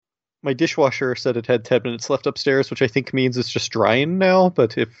My dishwasher said it had 10 minutes left upstairs, which I think means it's just drying now.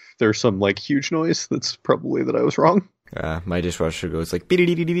 But if there's some like huge noise, that's probably that I was wrong. My dishwasher goes like... It's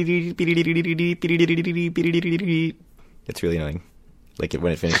really annoying. Like it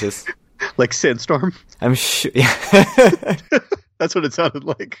when it finishes. Like Sandstorm. I'm sure... Yeah. That's what it sounded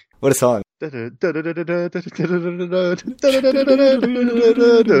like. What a song.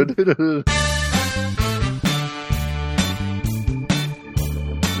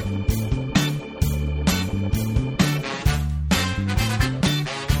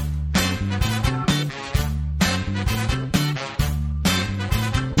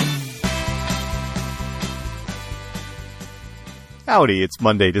 Howdy, it's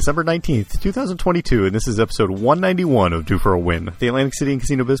Monday, December 19th, 2022, and this is episode 191 of Due for a Win, the Atlantic City and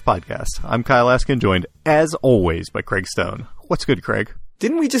Casino Biz podcast. I'm Kyle Askin, joined, as always, by Craig Stone. What's good, Craig?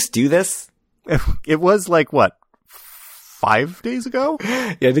 Didn't we just do this? It was like, what, 5 days ago?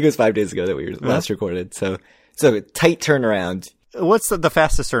 Yeah, I think it was 5 days ago that we were last recorded, so tight turnaround. What's the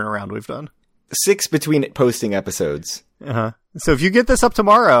fastest turnaround we've done? 6 between posting episodes. Uh-huh. So if you get this up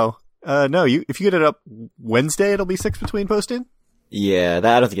tomorrow, if you get it up Wednesday, it'll be 6 between posting? Yeah,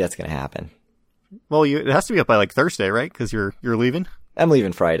 I don't think that's going to happen. Well, it has to be up by like Thursday, right? Because you're leaving? I'm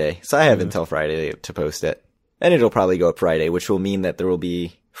leaving Friday, so I have until Friday to post it. And it'll probably go up Friday, which will mean that there will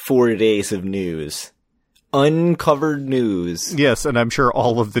be 4 days of news. Uncovered news. Yes, and I'm sure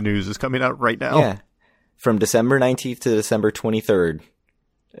all of the news is coming out right now. Yeah. From December 19th to December 23rd,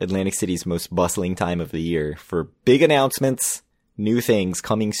 Atlantic City's most bustling time of the year for big announcements, new things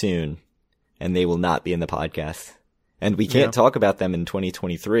coming soon, and they will not be in the podcast. And we can't talk about them in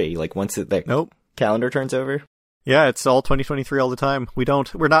 2023. Like once the calendar turns over. Yeah, it's all 2023 all the time.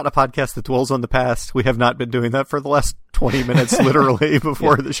 We're not a podcast that dwells on the past. We have not been doing that for the last 20 minutes, literally,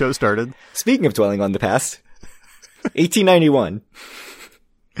 before the show started. Speaking of dwelling on the past, 1891.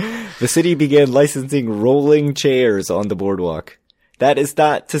 The city began licensing rolling chairs on the boardwalk. That is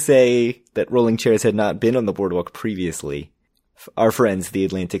not to say that rolling chairs had not been on the boardwalk previously. Our friends, the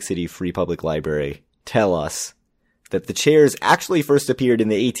Atlantic City Free Public Library, tell us that the chairs actually first appeared in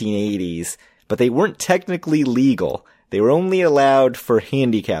the 1880s, but they weren't technically legal. They were only allowed for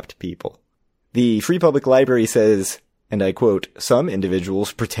handicapped people. The Free Public Library says, and I quote, "Some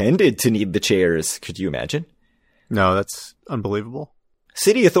individuals pretended to need the chairs." Could you imagine? No, that's unbelievable.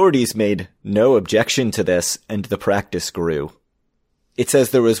 City authorities made no objection to this, and the practice grew. It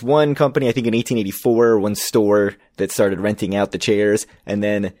says there was one company, I think in 1884, one store that started renting out the chairs, and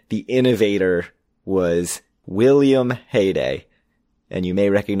then the innovator was William Heyday, and you may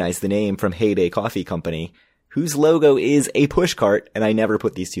recognize the name from Heyday Coffee Company, whose logo is a pushcart, and I never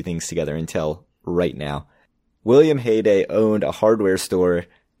put these two things together until right now. William Heyday owned a hardware store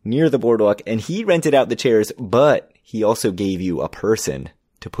near the boardwalk, and he rented out the chairs, but he also gave you a person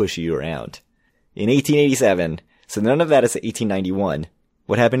to push you around. In 1887, so none of that is 1891.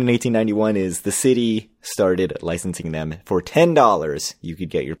 What happened in 1891 is the city started licensing them. For $10, you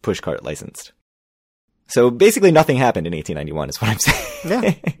could get your pushcart licensed. So basically nothing happened in 1891 is what I'm saying. Yeah.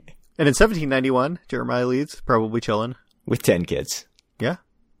 And in 1791, Jeremiah Leeds, probably chilling. With 10 kids. Yeah.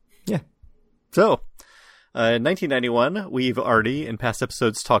 Yeah. So, in 1991, we've already, in past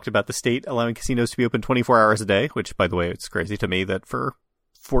episodes, talked about the state allowing casinos to be open 24 hours a day, which, by the way, it's crazy to me that for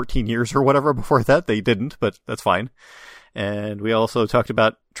 14 years or whatever before that, they didn't, but that's fine. And we also talked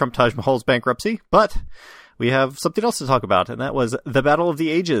about Trump Taj Mahal's bankruptcy, but we have something else to talk about, and that was the Battle of the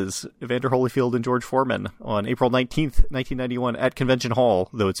Ages, Evander Holyfield and George Foreman, on April 19th, 1991, at Convention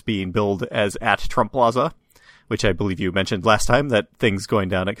Hall, though it's being billed as at Trump Plaza, which I believe you mentioned last time, that things going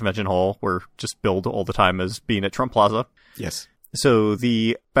down at Convention Hall were just billed all the time as being at Trump Plaza. Yes. So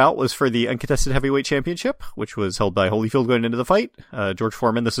the bout was for the uncontested heavyweight championship, which was held by Holyfield going into the fight. George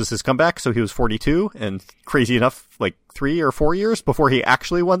Foreman, this was his comeback, so he was 42, and crazy enough, like 3 or 4 years before he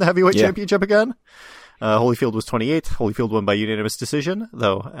actually won the heavyweight championship again. Holyfield was 28. Holyfield won by unanimous decision,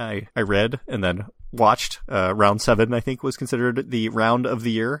 though I read and then watched round 7, I think, was considered the round of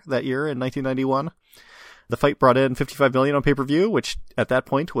the year that year in 1991. The fight brought in $55 million on pay-per-view, which at that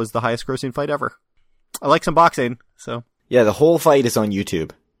point was the highest grossing fight ever. I like some boxing, so... Yeah, the whole fight is on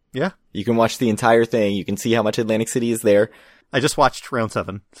YouTube. Yeah. You can watch the entire thing. You can see how much Atlantic City is there. I just watched round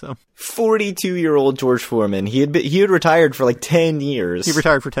 7, so... 42-year-old George Foreman. He had retired for like 10 years. He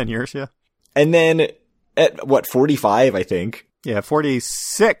retired for 10 years, yeah. And then at, 45, I think? Yeah,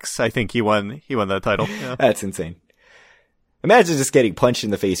 46, I think he won the title. Yeah. That's insane. Imagine just getting punched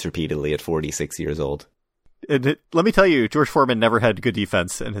in the face repeatedly at 46 years old. Let me tell you, George Foreman never had good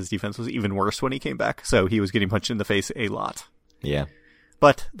defense, and his defense was even worse when he came back. So he was getting punched in the face a lot. Yeah.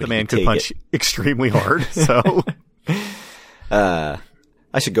 But the man could punch extremely hard, so...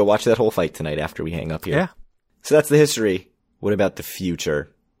 I should go watch that whole fight tonight after we hang up here. Yeah. So that's the history. What about the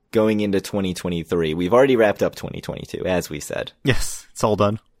future? Going into 2023. We've already wrapped up 2022, as we said. Yes, it's all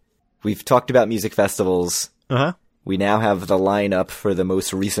done. We've talked about music festivals. Uh-huh. We now have the lineup for the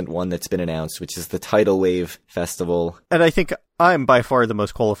most recent one that's been announced, which is the Tidal Wave Festival. And I think I'm by far the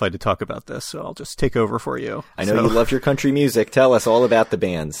most qualified to talk about this, so I'll just take over for you. I know you love your country music. Tell us all about the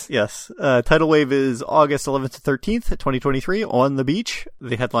bands. Yes. Tidal Wave is August 11th to 13th, 2023, on the beach.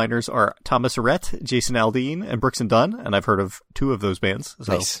 The headliners are Thomas Rhett, Jason Aldean, and Brooks and Dunn, and I've heard of 2 of those bands.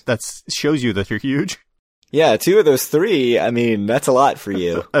 So nice. That shows you that you're huge. Yeah, 2 of those 3, I mean, that's a lot for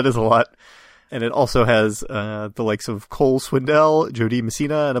you. That is a lot. And it also has the likes of Cole Swindell, Jody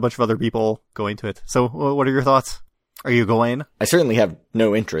Messina, and a bunch of other people going to it. So what are your thoughts? Are you going? I certainly have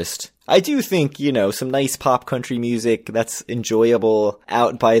no interest. I do think, some nice pop country music that's enjoyable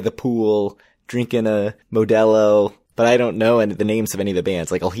out by the pool, drinking a Modelo, but I don't know the names of any of the bands.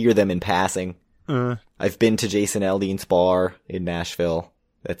 Like, I'll hear them in passing. I've been to Jason Aldean's bar in Nashville.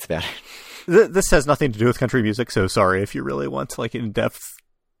 That's about it. This has nothing to do with country music, so sorry if you really want, like, in-depth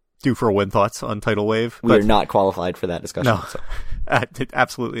do for a win thoughts on Tidal Wave. We are not qualified for that discussion. No, so.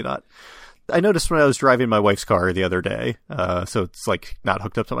 Absolutely not. I noticed when I was driving my wife's car the other day, so it's like not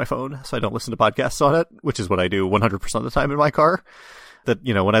hooked up to my phone, so I don't listen to podcasts on it, which is what I do 100% of the time in my car, that,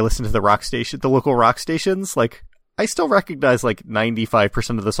 when I listen to the local rock stations, like, I still recognize like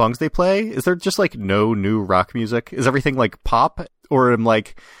 95% of the songs they play. Is there just like no new rock music? Is everything like pop? Or am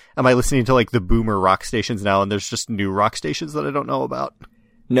I listening to like the boomer rock stations now and there's just new rock stations that I don't know about?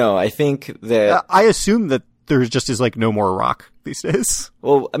 No, I think that... I assume that there just is, like, no more rock these days.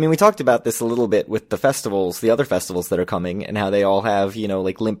 Well, I mean, we talked about this a little bit with the festivals, the other festivals that are coming, and how they all have,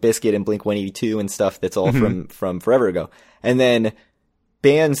 like Limp Bizkit and Blink-182 and stuff that's all from forever ago. And then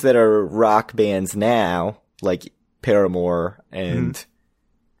bands that are rock bands now, like Paramore and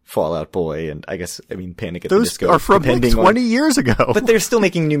Fall Out Boy, and Panic at the Disco. Those are from, like, 20 years ago. But they're still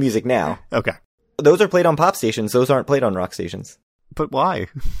making new music now. Okay. Those are played on pop stations. Those aren't played on rock stations. But why?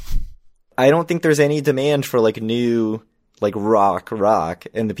 I don't think there's any demand for like new, like rock,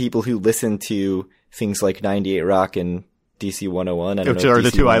 and the people who listen to things like 98 Rock and DC 101, which are the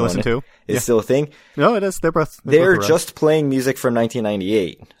 2 I listen to, is still a thing. No, it is. They're both just playing music from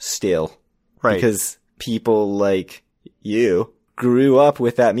 1998 still, right? Because people like you grew up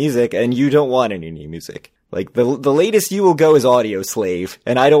with that music, and you don't want any new music. Like the latest you will go is Audio Slave,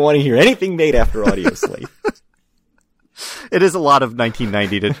 and I don't want to hear anything made after Audio Slave. It is a lot of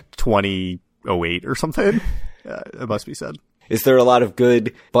 1990 to 2008 or something. It must be said. Is there a lot of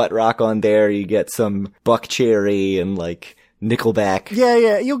good butt rock on there? You get some Buck Cherry and like Nickelback.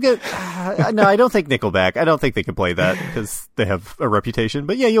 Yeah. You'll get. No, I don't think Nickelback. I don't think they can play that because they have a reputation.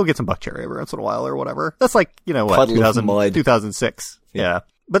 But yeah, you'll get some Buck Cherry every once in a while or whatever. That's like, what, 2006. Yeah.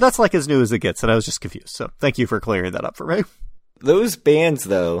 But that's like as new as it gets, and I was just confused. So thank you for clearing that up for me. Those bands,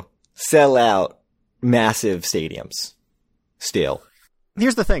 though, sell out massive stadiums. Still.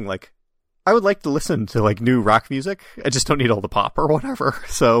 Here's the thing, like, I would like to listen to, like, new rock music. I just don't need all the pop or whatever.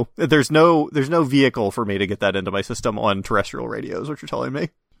 So there's no vehicle for me to get that into my system on terrestrial radio is what you're telling me.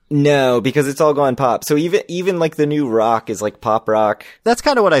 No, because it's all gone pop. So even like the new rock is like pop rock. That's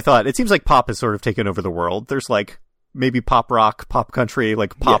kind of what I thought. It seems like pop has sort of taken over the world. There's like maybe pop rock, pop country,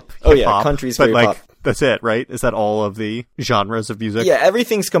 like pop. Yeah. Oh yeah, country's very like, pop. That's it, right? Is that all of the genres of music? Yeah,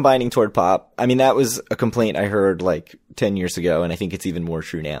 everything's combining toward pop. I mean, that was a complaint I heard like 10 years ago, and I think it's even more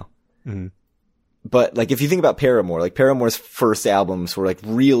true now. Mm-hmm. But like, if you think about Paramore, like Paramore's first albums were like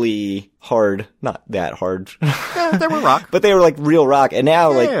really hard, not that hard. Yeah, they were rock. But they were like real rock. And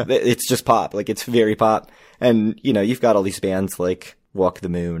now it's just pop. Like it's very pop. And you've got all these bands like Walk the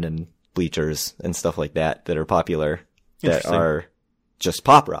Moon and Bleachers and stuff like that are popular that are just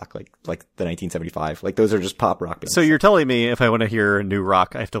pop rock, like the 1975. Like those are just pop rock bands. So you're telling me if I want to hear new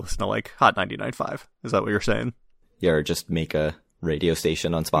rock, I have to listen to like Hot 99.5. Is that what you're saying? Yeah, or just make a radio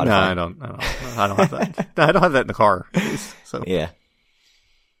station on Spotify. No, I don't have that. No, I don't have that in the car. So yeah.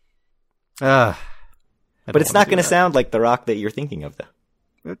 But it's not going to sound like the rock that you're thinking of, though.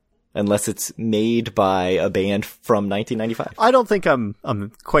 Unless it's made by a band from 1995. I don't think I'm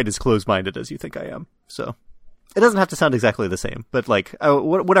quite as close-minded as you think I am. So it doesn't have to sound exactly the same, but like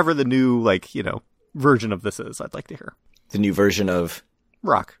whatever the new version of this is, I'd like to hear. The new version of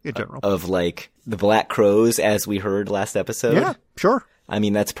rock in general. Of like the Black Crowes, as we heard last episode. Yeah, sure. I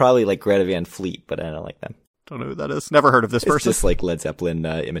mean, that's probably like Greta Van Fleet, but I don't like them. Don't know who that is. Never heard of this person. It's just like Led Zeppelin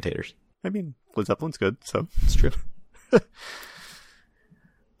imitators. I mean, Led Zeppelin's good, so it's true.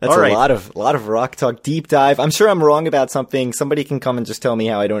 That's a lot of rock talk, deep dive. I'm sure I'm wrong about something. Somebody can come and just tell me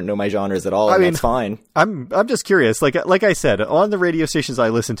how I don't know my genres at all, and that's fine. I'm just curious. Like I said, on the radio stations I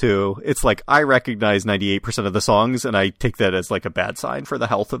listen to, it's like I recognize 98% of the songs, and I take that as like a bad sign for the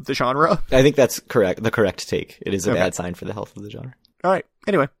health of the genre. I think that's correct. The correct take. It is a bad sign for the health of the genre. All right.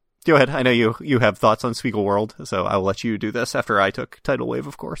 Anyway, go ahead. I know you have thoughts on Spiegelworld, so I will let you do this after I took Tidal Wave,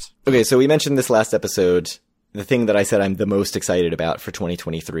 of course. Okay, so we mentioned this last episode. The thing that I said I'm the most excited about for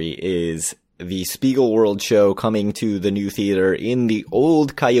 2023 is the Spiegelworld show coming to the new theater in the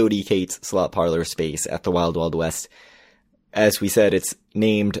old Coyote Kate's slot parlor space at the Wild Wild West. As we said, it's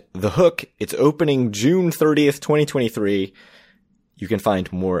named The Hook. It's opening June 30th, 2023. You can find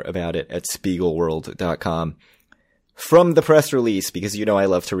more about it at spiegelworld.com. From the press release, because you know I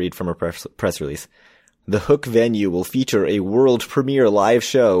love to read from a press release, the Hook venue will feature a world premiere live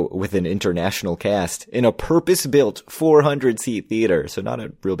show with an international cast in a purpose-built 400-seat theater, so not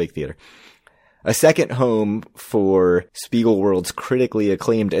a real big theater. A second home for Spiegelworld's critically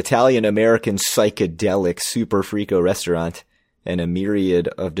acclaimed Italian-American psychedelic Super Frico restaurant, and a myriad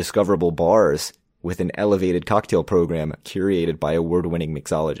of discoverable bars with an elevated cocktail program curated by award-winning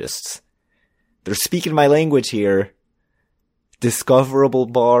mixologists. They're speaking my language here. Discoverable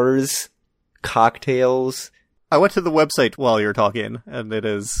bars, cocktails. I went to the website while you're talking, and it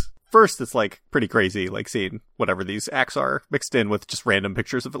is... First, it's like pretty crazy, like seeing whatever these acts are mixed in with just random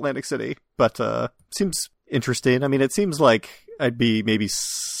pictures of Atlantic City. But seems interesting. I mean, it seems like I'd be maybe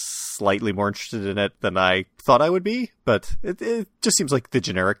slightly more interested in it than I thought I would be. But it just seems like the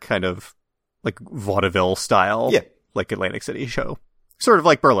generic kind of like vaudeville style, like Atlantic City show. Sort of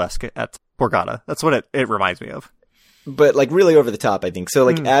like burlesque at Borgata. That's what it reminds me of. But like really over the top, I think. So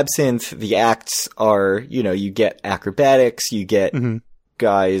like Absinthe, the acts are, you know, you get acrobatics, you get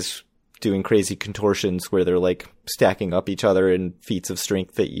guys doing crazy contortions where they're like stacking up each other in feats of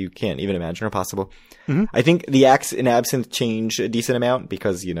strength that you can't even imagine are possible. I think the acts in Absinthe change a decent amount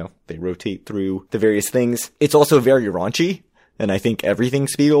because, you know, they rotate through the various things. It's also very raunchy. And I think everything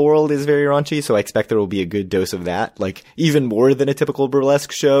Spiegelworld is very raunchy, so I expect there will be a good dose of that. Like, even more than a typical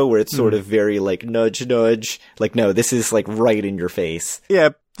burlesque show, where it's sort of very, like, nudge, nudge. Like, no, this is, like, right in your face. Yeah,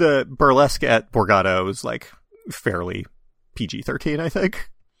 the burlesque at Borgata is, like, fairly PG-13, I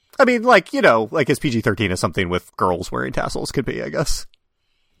think. I mean, like, you know, like, as PG-13 as something with girls wearing tassels could be, I guess.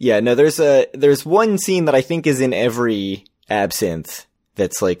 Yeah, no, there's one scene that I think is in every Absinthe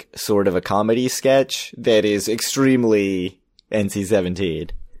that's, like, sort of a comedy sketch that is extremely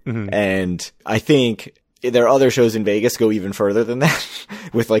NC-17. And I think there are other shows in Vegas go even further than that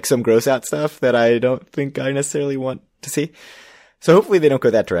with like some gross out stuff that I don't think I necessarily want to see. So hopefully they don't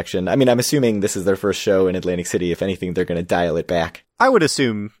go that direction. I mean, I'm assuming this is their first show in Atlantic City. If anything, they're going to dial it back. I would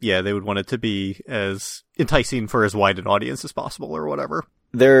assume, yeah, they would want it to be as enticing for as wide an audience as possible or whatever.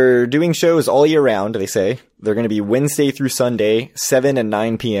 They're doing shows all year round, they say. They're going to be Wednesday through Sunday, 7 and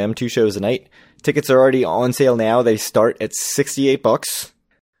 9 p.m., 2 shows a night. Tickets are already on sale now. They start at $68.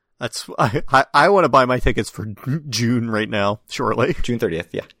 That's I want to buy my tickets for June right now, shortly. June 30th,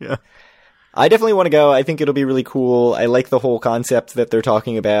 yeah. Yeah. I definitely want to go. I think it'll be really cool. I like the whole concept that they're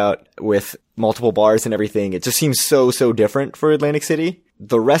talking about with multiple bars and everything. It just seems so different for Atlantic City.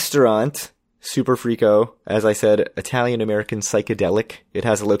 The restaurant, Super Frico, as I said, Italian-American psychedelic. It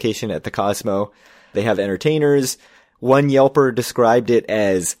has a location at the Cosmo. They have entertainers. One Yelper described it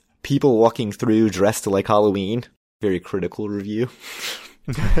as people walking through dressed like Halloween. Very critical review.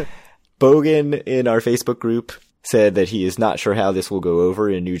 Bogan in our Facebook group said that he is not sure how this will go over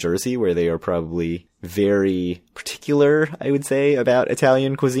in New Jersey, where they are probably very particular, I would say, about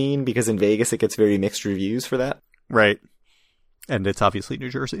Italian cuisine, because in Vegas it gets very mixed reviews for that. Right. And it's obviously New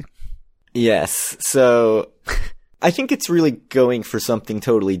Jersey. Yes. So I think it's really going for something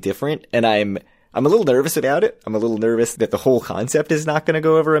totally different, and I'm a little nervous about it. I'm a little nervous that the whole concept is not going to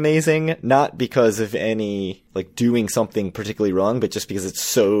go over amazing, not because of any, like, doing something particularly wrong, but just because it's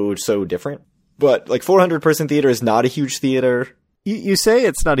so different. But, like, 400-person theater is not a huge theater. You say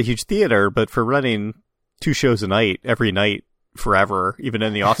it's not a huge theater, but for running 2 shows a night, every night, forever, even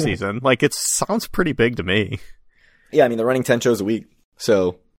in the off-season, like, it sounds pretty big to me. Yeah, I mean, they're running 10 shows a week,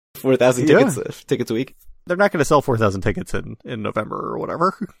 so 4,000 tickets a week. They're not going to sell 4,000 tickets in November or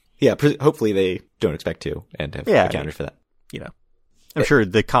whatever. Yeah, hopefully they don't expect to and have accounted for that. You know, I'm sure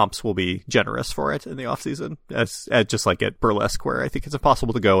the comps will be generous for it in the off season, as just like at Burlesque, where I think it's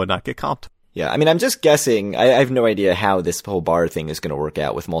impossible to go and not get comped. Yeah, I mean, I'm just guessing. I have no idea how this whole bar thing is going to work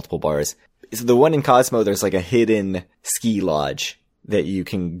out with multiple bars. So the one in Cosmo, there's like a hidden ski lodge that you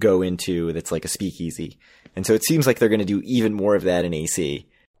can go into that's like a speakeasy. And so it seems like they're going to do even more of that in AC.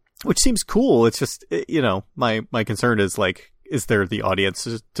 Which seems cool. It's just, you know, my concern is like, is there the audience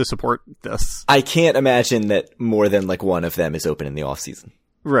to support this? I can't imagine that more than like one of them is open in the off season.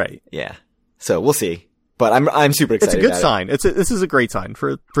 Right. Yeah. So we'll see. But I'm super excited. It's a good sign. This is a great sign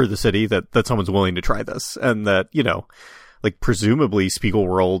for the city that someone's willing to try this, and that, you know, like presumably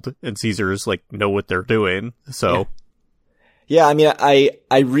Spiegelworld and Caesars like know what they're doing. So yeah, I mean,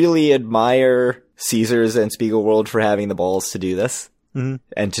 I really admire Caesars and Spiegelworld for having the balls to do this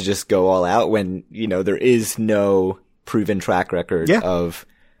and to just go all out when, you know, there is no proven track record of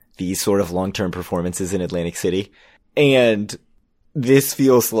these sort of long-term performances in Atlantic City. And this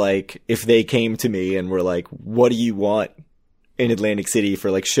feels like if they came to me and were like, what do you want in Atlantic City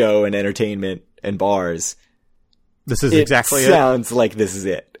for like show and entertainment and bars? This is exactly it. Sounds like this is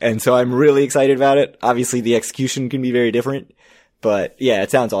it. And so I'm really excited about it. Obviously the execution can be very different, but yeah,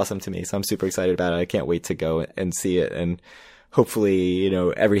 it sounds awesome to me. So I'm super excited about it. I can't wait to go and see it. And hopefully, you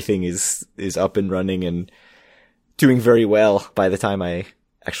know, everything is up and running and doing very well by the time I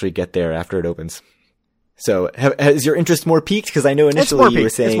actually get there after it opens. So has your interest more peaked? Because I know initially you were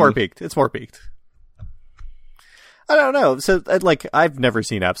saying... It's more peaked. I don't know. So, like, I've never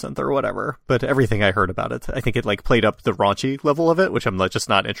seen Absinthe or whatever, but everything I heard about it, I think it, like, played up the raunchy level of it, which I'm like, just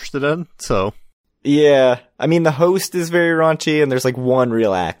not interested in, so... Yeah. I mean, the host is very raunchy, and there's, like, one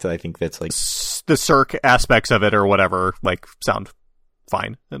real act, I think, that's, like... The Cirque aspects of it or whatever, like, sound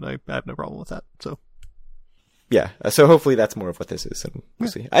fine, and I have no problem with that, so... Yeah, so hopefully that's more of what this is, and we'll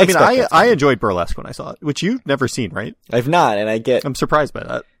see. I enjoyed Burlesque when I saw it, which you've never seen, right? I've not, and I'm surprised by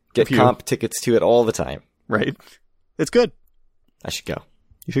that. Get comp tickets to it all the time. Right. It's good. I should go.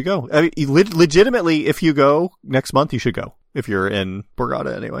 You should go. I mean, legitimately, if you go next month, you should go. If you're in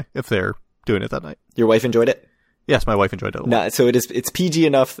Borgata anyway, if they're doing it that night. Your wife enjoyed it? Yes, my wife enjoyed it a lot. No, so it's PG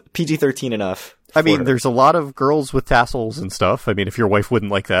enough, PG-13 enough. I mean, there's a lot of girls with tassels and stuff. I mean, if your wife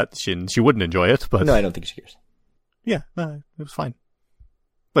wouldn't like that, she wouldn't enjoy it, but... No, I don't think she cares. Yeah, it was fine.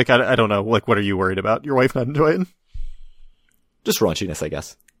 Like, I don't know. Like, what are you worried about? Your wife not enjoying? Just raunchiness, I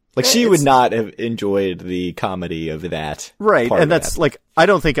guess. Like, she would not have enjoyed the comedy of that. Right, and that's, like, I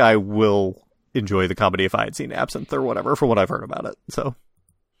don't think I will enjoy the comedy if I had seen Absinthe or whatever, from what I've heard about it, so.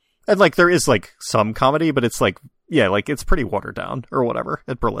 And, like, there is, like, some comedy, but it's, like, yeah, like, it's pretty watered down, or whatever,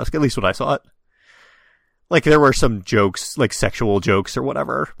 at Burlesque, at least when I saw it. Like, there were some jokes, like, sexual jokes or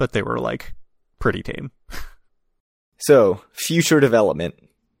whatever, but they were, like, pretty tame. So, future development.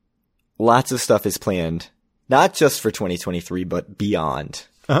 Lots of stuff is planned, not just for 2023, but beyond.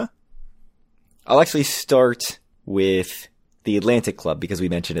 Uh-huh. I'll actually start with the Atlantic Club, because we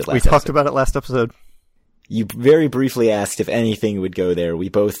mentioned it last episode. We talked about it last episode. You very briefly asked if anything would go there. We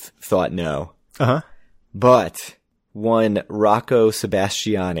both thought no. Uh-huh. But one Rocco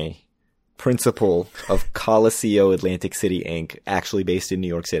Sebastiani, principal of Coliseo Atlantic City, Inc., actually based in New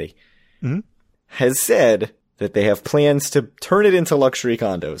York City, has said that they have plans to turn it into luxury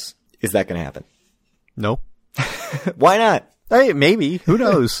condos. Is that going to happen? No. Why not? Hey, maybe. Who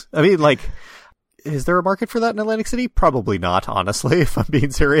knows? I mean, like, is there a market for that in Atlantic City? Probably not, honestly, if I'm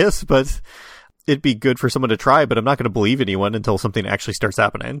being serious. But it'd be good for someone to try, but I'm not going to believe anyone until something actually starts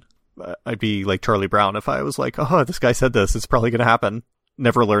happening. I'd be like Charlie Brown if I was like, oh, this guy said this. It's probably going to happen.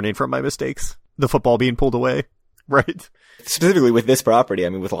 Never learning from my mistakes. The football being pulled away. Right. Specifically with this property, I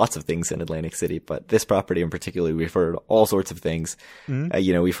mean, with lots of things in Atlantic City, but this property in particular, we've heard all sorts of things.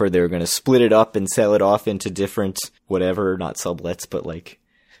 You know, we've heard they were going to split it up and sell it off into different, whatever, not sublets, but like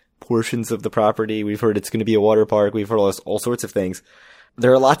portions of the property. We've heard it's going to be a water park. We've heard all sorts of things.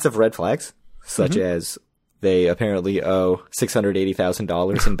 There are lots of red flags, such as they apparently owe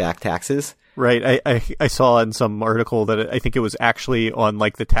 $680,000 in back taxes. Right. I saw in some article that I think it was actually on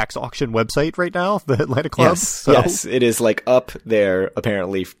like the tax auction website right now, the Atlanta Club. Yes, it is like up there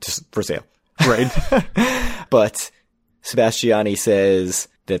apparently for sale. Right. But Sebastiani says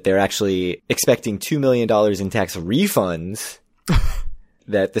that they're actually expecting $2 million in tax refunds,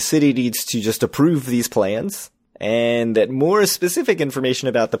 that the city needs to just approve these plans, and that more specific information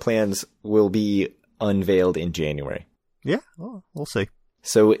about the plans will be unveiled in January. Yeah, well, we'll see.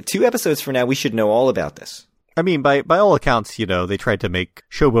 So 2 episodes from now, we should know all about this. I mean, by all accounts, you know, they tried to make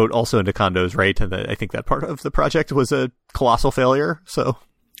Showboat also into condos, right? And I think that part of the project was a colossal failure, so...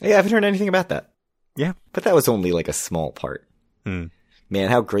 Yeah, I haven't heard anything about that. Yeah. But that was only like a small part. Man,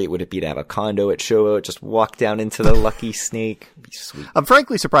 how great would it be to have a condo at Showboat, just walk down into the Lucky Snake? It'd be sweet. I'm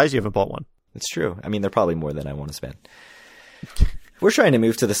frankly surprised you haven't bought one. It's true. I mean, they're probably more than I want to spend. We're trying to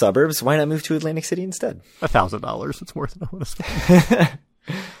move to the suburbs. Why not move to Atlantic City instead? $1,000. It's more than I want to spend.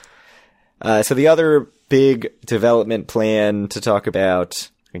 So the other big development plan to talk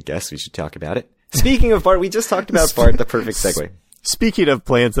about, I guess we should talk about it. Speaking of BART, we just talked about BART, the perfect segue. Speaking of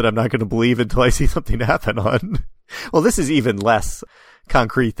plans that I'm not going to believe until I see something happen on, Well, this is even less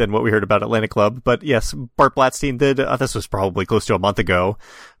concrete than what we heard about Atlantic Club. But yes, Bart Blatstein did, this was probably close to a month ago,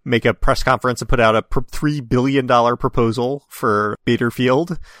 make a press conference and put out a $3 billion proposal for Bader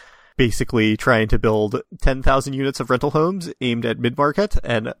Field, basically trying to build 10,000 units of rental homes aimed at mid-market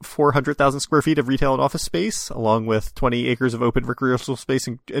and 400,000 square feet of retail and office space, along with 20 acres of open recreational space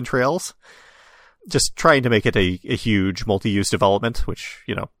and trails. Just trying to make it a huge multi-use development, which,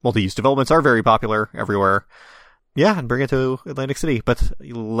 multi-use developments are very popular everywhere. Yeah, and bring it to Atlantic City. But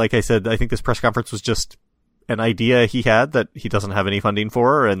like I said, I think this press conference was just an idea he had that he doesn't have any funding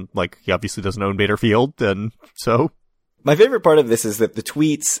for, and he obviously doesn't own Bader Field, and so... My favorite part of this is that the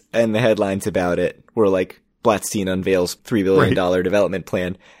tweets and the headlines about it were Blatstein unveils $3 billion development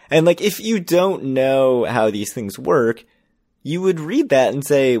plan. And if you don't know how these things work, you would read that and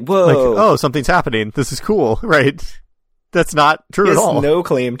say, whoa. Oh, something's happening. This is cool. Right. That's not true at all. There's no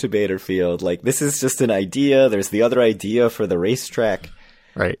claim to Bader Field. This is just an idea. There's the other idea for the racetrack.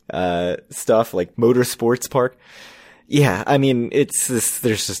 Right. Stuff motorsports park. Yeah. I mean, there's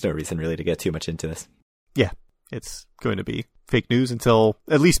just no reason really to get too much into this. Yeah. It's going to be fake news until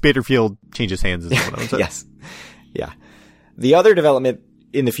at least Bader Field changes hands as someone owns it. Yes. Yeah. The other development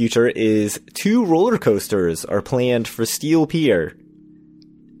in the future is 2 roller coasters are planned for Steel Pier,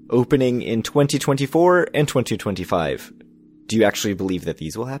 opening in 2024 and 2025. Do you actually believe that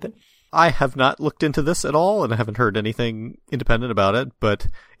these will happen? I have not looked into this at all, and I haven't heard anything independent about it, but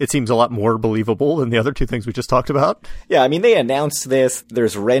it seems a lot more believable than the other 2 things we just talked about. Yeah, I mean, they announced this.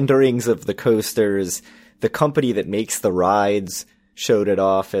 There's renderings of the coasters. The company that makes the rides showed it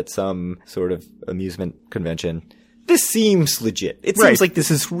off at some sort of amusement convention. This seems legit. It seems like this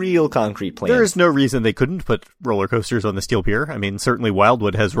is real concrete plans. There is no reason they couldn't put roller coasters on the Steel Pier. I mean, certainly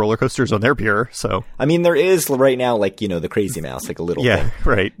Wildwood has roller coasters on their pier, so... I mean, there is right now, the Crazy Mouse, a little thing. Yeah,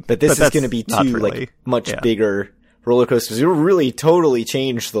 right. But this is going to be 2, really, much bigger roller coasters. It will really totally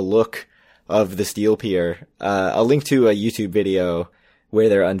change the look of the Steel Pier. I'll link to a YouTube video where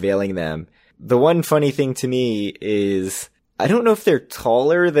they're unveiling them. The one funny thing to me is, I don't know if they're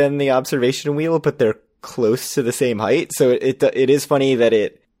taller than the observation wheel, but they're close to the same height. So it is funny that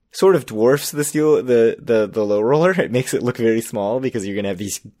it sort of dwarfs the low roller. It makes it look very small because you're going to have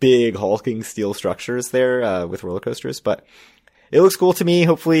these big hulking steel structures there, with roller coasters. But it looks cool to me.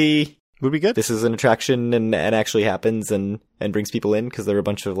 Hopefully would be good. This is an attraction and actually happens and brings people in, because there are a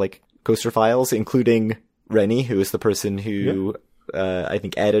bunch of coaster files, including Rennie, who is the person who, I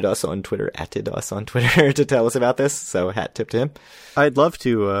think atted us on Twitter to tell us about this. So hat tip to him. I'd love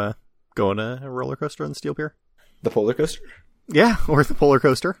to go on a roller coaster on the Steel Pier. The polar coaster? Yeah, or the polar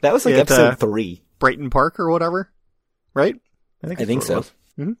coaster. That was episode 3. Brighton Park or whatever, right? I think so.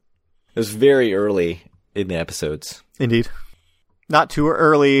 Mm-hmm. It was very early in the episodes. Indeed. Not too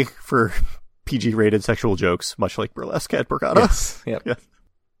early for PG-rated sexual jokes, much like Burlesque at Borgata. Yes. Yep. Yeah.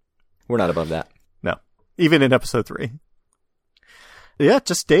 We're not above that. No. Even in episode 3. Yeah,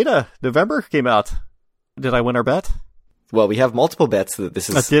 just data. November came out. Did I win our bet? Well, we have multiple bets that this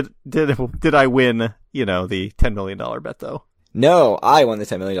is... Did I win, the $10 million bet, though? No, I won the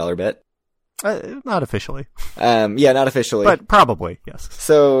 $10 million bet. Not officially. Yeah, not officially. But probably, yes.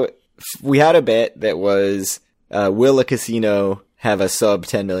 So, we had a bet that was, will a casino have a sub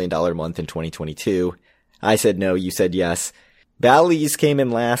 $10 million month in 2022? I said no, you said yes. Bally's came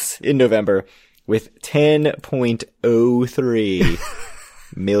in last in November with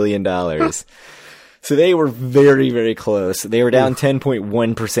 $10.03 million. So they were very, very close. They were down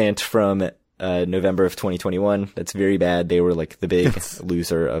 10.1% from November of 2021. That's very bad. They were the big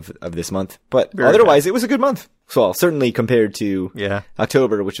loser of this month. But very otherwise, it was a good month. So certainly compared to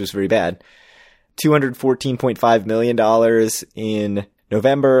October, which was very bad. $214.5 million in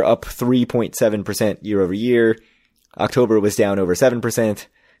November, up 3.7% year over year. October was down over 7%.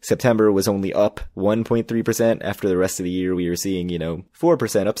 September was only up 1.3%. After the rest of the year, we were seeing,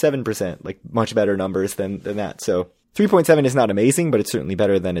 4%, up 7%, much better numbers than that. So 3.7 is not amazing, but it's certainly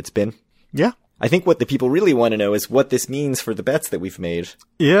better than it's been. Yeah. I think what the people really want to know is what this means for the bets that we've made.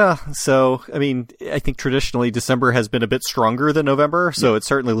 Yeah. So, I think traditionally December has been a bit stronger than November, so it's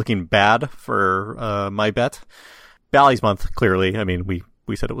certainly looking bad for my bet. Bally's month, clearly,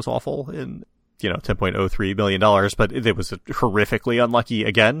 we said it was awful in $10.03 million, but it was horrifically unlucky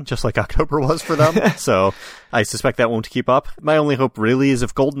again, just like October was for them. So I suspect that won't keep up. My only hope really is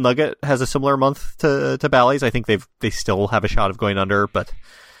if Golden Nugget has a similar month to Bally's. I think they still have a shot of going under, but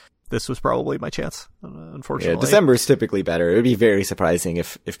this was probably my chance, unfortunately. Yeah, December is typically better. It would be very surprising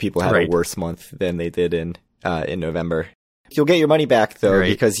if people had a worse month than they did in November. You'll get your money back though,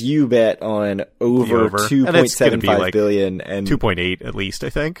 because you bet on over $2.75 billion and 2.8 at least, I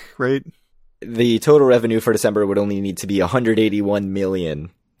think, right? the total revenue for December would only need to be 181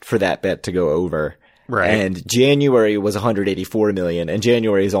 million for that bet to go over. Right. And January was 184 million, and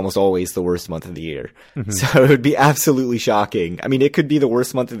January is almost always the worst month of the year. Mm-hmm. So it would be absolutely shocking. I mean, it could be the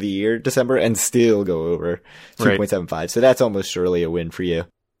worst month of the year, December, and still go over 2.75. Right. So that's almost surely a win for you.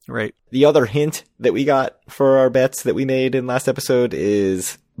 Right. The other hint that we got for our bets that we made in last episode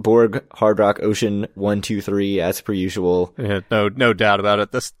is Borg, Hard Rock, Ocean, 1, 2, 3, as per usual. Yeah, no doubt about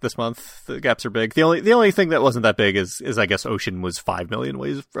it. This month, the gaps are big. The only thing that wasn't that big is I guess Ocean was 5 million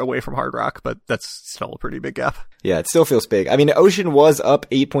ways away from Hard Rock, but that's still a pretty big gap. Yeah, it still feels big. I mean, Ocean was up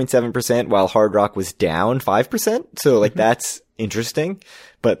 8.7% while Hard Rock was down 5%. So like that's interesting,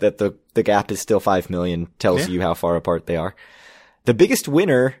 but that the gap is still 5 million tells you how far apart they are. The biggest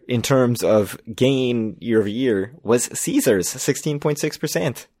winner in terms of gain year over year was Caesars,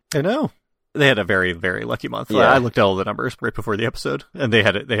 16.6%. I know. They had a very, very lucky month. Yeah. I looked at all the numbers right before the episode, and they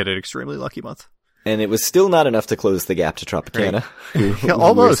had an extremely lucky month. And it was still not enough to close the gap to Tropicana.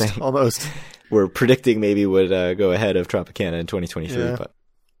 Right. Almost. We're predicting maybe would go ahead of Tropicana in 2023. Yeah. But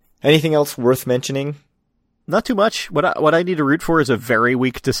anything else worth mentioning? Not too much. What I need to root for is a very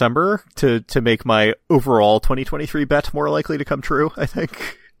weak December to make my overall 2023 bet more likely to come true, I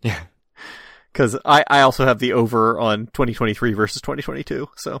think. Yeah. Because I also have the over on 2023 versus 2022,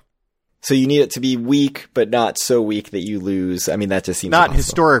 so you need it to be weak, but not so weak that you lose. I mean, that just seems not impossible.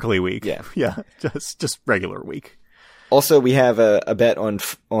 Historically weak. Yeah, just regular weak. Also, we have a bet on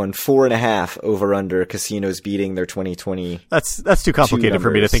 4.5 over under casinos beating their 2020. That's too complicated for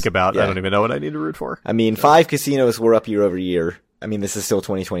me to think about. Yeah. I don't even know what I need to root for. I mean, 5 casinos were up year over year. I mean, this is still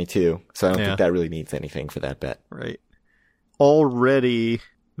 2022, so I don't think that really means anything for that bet. Right. Already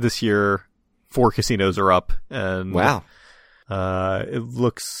this year, 4 casinos are up, and wow. It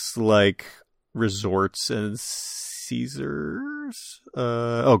looks like Resorts and Caesars.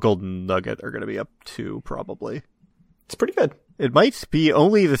 Golden Nugget are going to be up too, probably. It's pretty good. It might be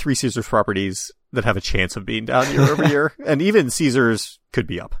only the 3 Caesars properties that have a chance of being down year over year, and even Caesars could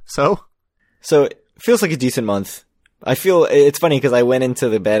be up. So it feels like a decent month. I feel it's funny because I went into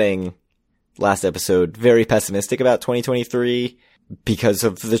the betting last episode very pessimistic about 2023 because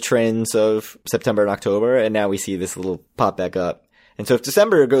of the trends of September and October, and now we see this little pop back up. And so if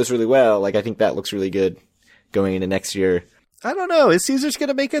December goes really well, like I think that looks really good going into next year. I don't know. Is Caesars going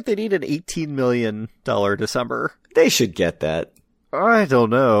to make it? They need an $18 million December. They should get that. I don't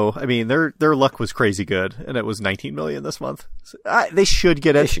know. I mean, their luck was crazy good, and it was $19 million this month. So, they should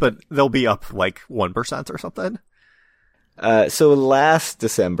get it, but they'll be up like 1% or something. So last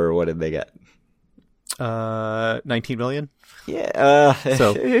December, what did they get? 19 million. Yeah.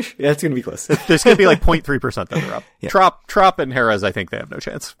 So it's going to be close. There's going to be like 0.3% that they're up. Yeah. Trop and Harrah's, I think they have no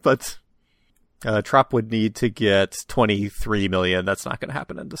chance, but Trop would need to get 23 million. That's not going to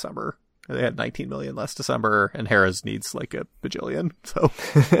happen in December. They had 19 million last December, and Harrah's needs like a bajillion, so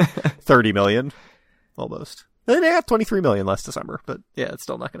 30 million almost. They have 23 million last December, but yeah, it's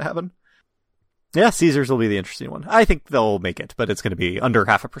still not going to happen. Yeah, Caesars will be the interesting one. I think they'll make it, but it's going to be under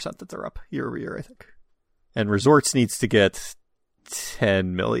 0.5% that they're up year over year, I think. And Resorts needs to get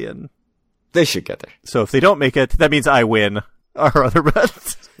 10 million. They should get there. So if they don't make it, that means I win our other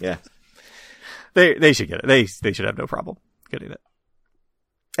bet. Yeah. They should get it. They should have no problem getting it.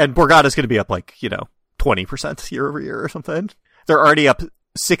 And Borgata's going to be up like, 20% year over year or something. They're already up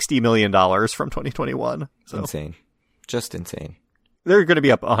 $60 million from 2021. So. Insane. Just insane. They're going to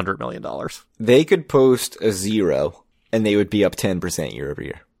be up $100 million. They could post a 0 and they would be up 10% year over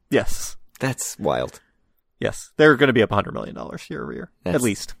year. Yes. That's wild. Yes. They're going to be up $100 million year over year. That's at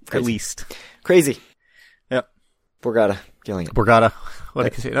least. Crazy. At least. Crazy. Yep. Borgata killing it. Borgata. What a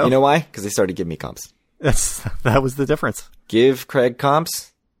casino. You know why? Because they started giving me comps. That was the difference. Give Craig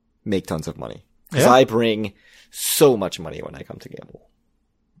comps, make tons of money. Because I bring so much money when I come to gamble.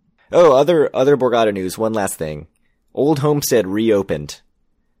 Oh, other Borgata news. One last thing. Old Homestead reopened.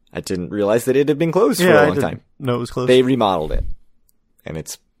 I didn't realize that it had been closed for a long time. No, it was closed. They remodeled it, and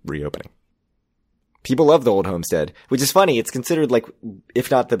it's reopening. People love the Old Homestead, which is funny. It's considered like,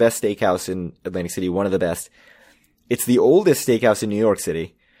 if not the best steakhouse in Atlantic City, one of the best. It's the oldest steakhouse in New York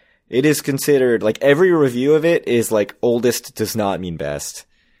City. It is considered, like, every review of it is like, oldest does not mean best.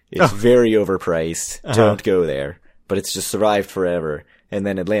 It's very overpriced. Don't go there. But it's just survived forever. And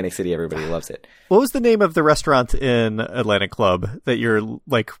then Atlantic City, everybody loves it. What was the name of the restaurant in Atlantic Club that you're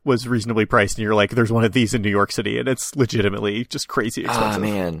like was reasonably priced and you're like, there's one of these in New York City and it's legitimately just crazy expensive? Oh,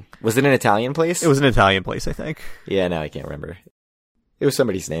 man. Was it an Italian place? It was an Italian place, I think. Yeah, now I can't remember. It was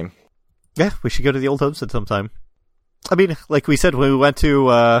somebody's name. Yeah, we should go to the Old Homestead sometime. I mean, like we said, when we went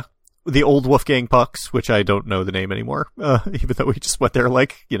to the old Wolfgang Pucks, which I don't know the name anymore, even though we just went there 2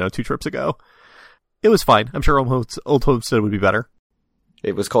 trips ago. It was fine. I'm sure Old Homestead would be better.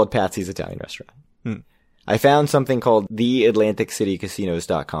 It was called Patsy's Italian Restaurant. I found something called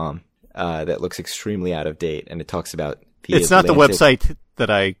theatlanticcitykasinos.com that looks extremely out of date, and it talks about It's not the website that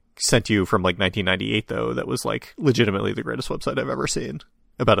I sent you from 1998, though. That was legitimately the greatest website I've ever seen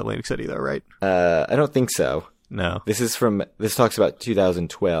about Atlantic City, though, right? I don't think so. No. This talks about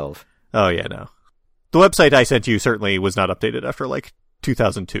 2012. Oh, yeah, no. The website I sent you certainly was not updated after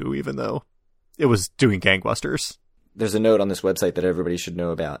 2002, even though it was doing gangbusters. There's a note on this website that everybody should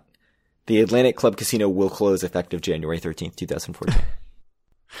know about. The Atlantic Club Casino will close effective January 13th, 2014.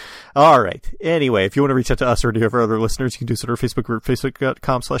 All right. Anyway, if you want to reach out to us or any of our other listeners, you can do so at our Facebook group,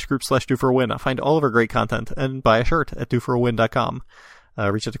 facebook.com/group/DoForAWin. Find all of our great content and buy a shirt at doforawin.com.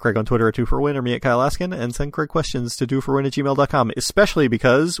 Reach out to Craig on Twitter at doforwin or me at Kyle Askin, and send Craig questions to doforwin@gmail.com, especially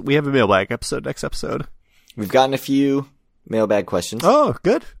because we have a mailbag episode next episode. We've gotten a few mailbag questions. Oh,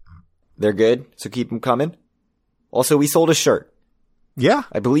 good. They're good, so keep them coming. Also, we sold a shirt. Yeah.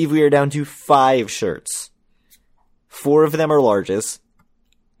 I believe we are down to 5 shirts. 4 of them are larges.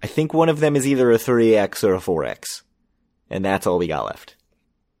 I think one of them is either a 3X or a 4X. And that's all we got left.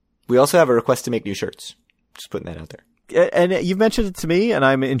 We also have a request to make new shirts. Just putting that out there. And you've mentioned it to me, and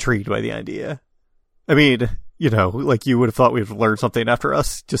I'm intrigued by the idea. I mean, you would have thought we'd have learned something after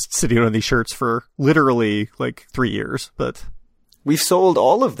us just sitting on these shirts for literally 3 years, but we've sold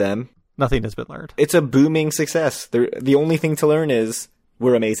all of them. Nothing has been learned. It's a booming success. The only thing to learn is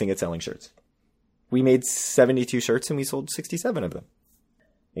we're amazing at selling shirts. We made 72 shirts and we sold 67 of them,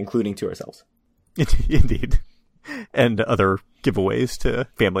 including to ourselves. Indeed. And other giveaways to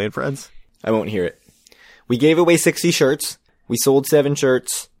family and friends. I won't hear it. We gave away 60 shirts. We sold 7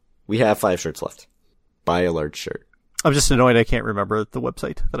 shirts. We have 5 shirts left. Buy a large shirt. I'm just annoyed I can't remember the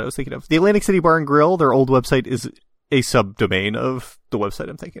website that I was thinking of. The Atlantic City Bar and Grill, their old website, is a subdomain of the website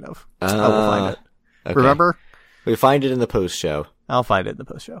I'm thinking of. I will find it. Okay. Remember? We find it in the post show. I'll find it in the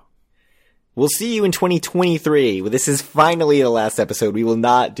post show. We'll see you in 2023. This is finally the last episode. We will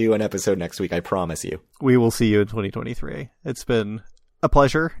not do an episode next week, I promise you. We will see you in 2023. It's been a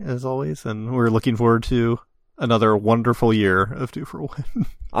pleasure, as always, and we're looking forward to another wonderful year of Do For Win.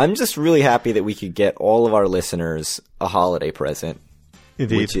 I'm just really happy that we could get all of our listeners a holiday present.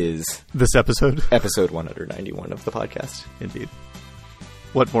 Indeed. Which is this episode. Episode 191 of the podcast. Indeed.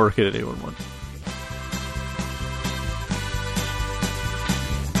 What more could anyone want?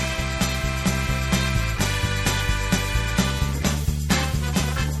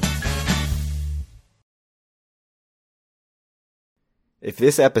 If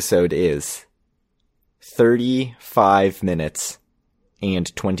this episode is 35 minutes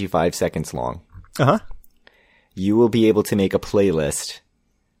and 25 seconds long, you will be able to make a playlist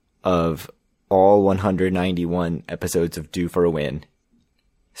of all 191 episodes of Do For A Win,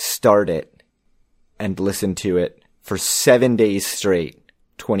 start it, and listen to it for 7 days straight,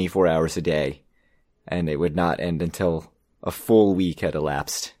 24 hours a day, and it would not end until a full week had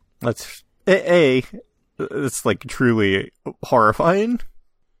elapsed. That's it's truly horrifying.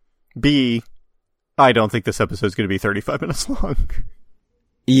 B, I don't think this episode's going to be 35 minutes long.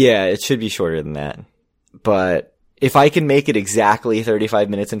 Yeah, it should be shorter than that. But if I can make it exactly 35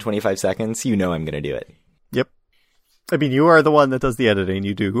 minutes and 25 seconds, I'm going to do it. Yep. I mean, you are the one that does the editing.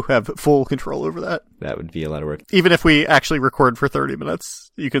 You do have full control over that. That would be a lot of work. Even if we actually record for 30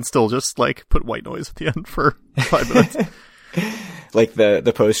 minutes, you can still just put white noise at the end for 5 minutes.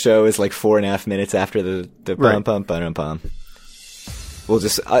 The post show is 4.5 minutes after the right. pum.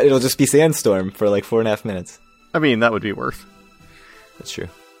 It'll just be Sandstorm for 4.5 minutes. I mean, that would be worth. That's true.